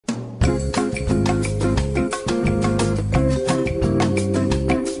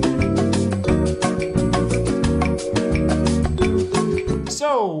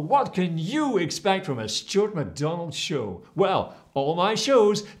what can you expect from a Stuart McDonald show? Well, all my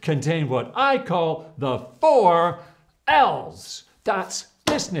shows contain what I call the 4 L's. That's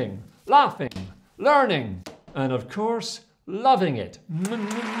listening, laughing, learning, and of course, loving it.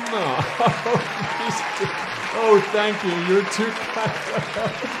 Oh, thank you. You're too kind.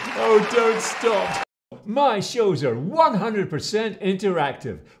 Oh, don't stop. My shows are 100%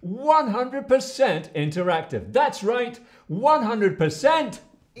 interactive. 100% interactive. That's right, 100%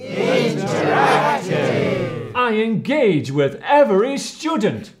 interactive. I engage with every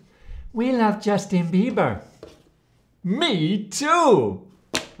student. We love Justin Bieber. Me too.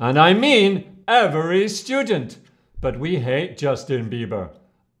 And I mean every student. But we hate Justin Bieber.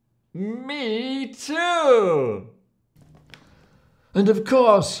 Me too. And of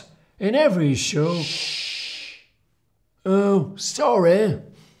course, in every show... Oh, sorry.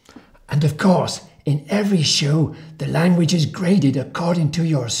 And of course, in every show, the language is graded according to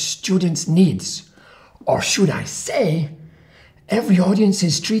your students' needs. Or should I say, every audience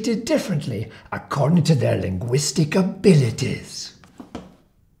is treated differently according to their linguistic abilities.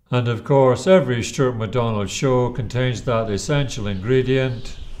 And of course, every Stuart McDonald show contains that essential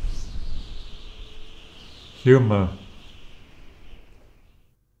ingredient, humour.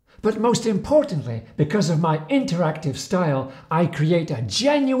 But most importantly, because of my interactive style, I create a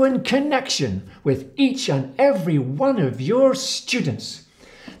genuine connection with each and every one of your students.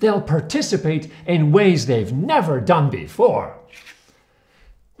 They'll participate in ways they've never done before.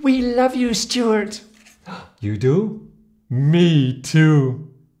 We love you, Stuart. You do? Me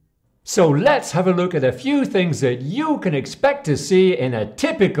too. So let's have a look at a few things that you can expect to see in a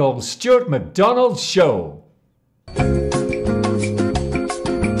typical Stuart McDonald show.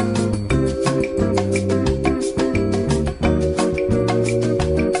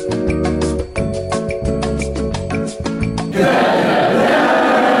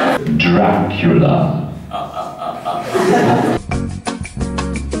 Dracula.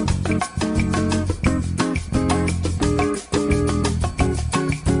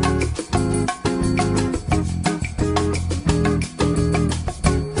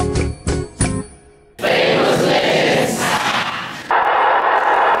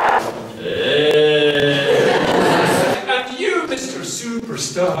 And you, Mr.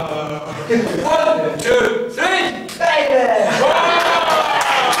 Superstar. 1, 2, 3, baby!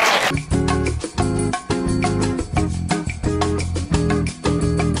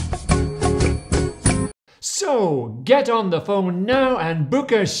 So, get on the phone now and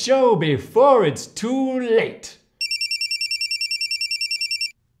book a show before it's too late.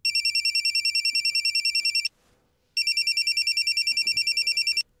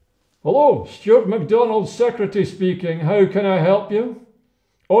 Hello, Stuart McDonald secretary speaking. How can I help you?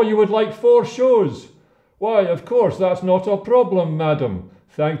 Oh, you would like 4 shows? Why, of course, that's not a problem, madam.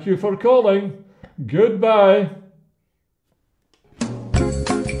 Thank you for calling. Goodbye.